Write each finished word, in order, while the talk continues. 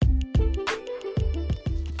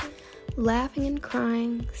laughing and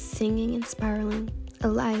crying, singing and spiraling, a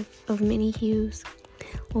life of many hues,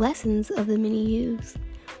 lessons of the many hues.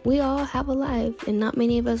 We all have a life, and not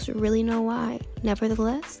many of us really know why.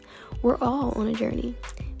 Nevertheless, we're all on a journey.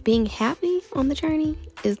 Being happy on the journey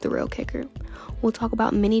is the real kicker. We'll talk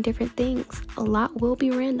about many different things. A lot will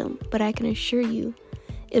be random, but I can assure you,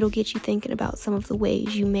 it'll get you thinking about some of the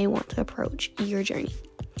ways you may want to approach your journey.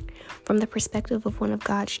 From the perspective of one of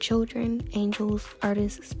God's children, angels,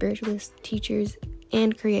 artists, spiritualists, teachers,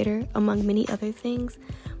 and creator, among many other things,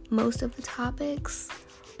 most of the topics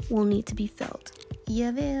will need to be felt.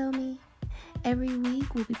 You feel me? Every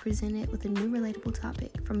week we'll be presented with a new relatable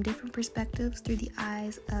topic from different perspectives through the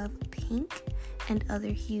eyes of pink and other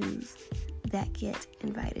hues that get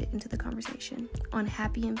invited into the conversation. On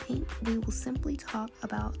Happy and Pink, we will simply talk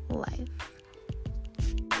about life.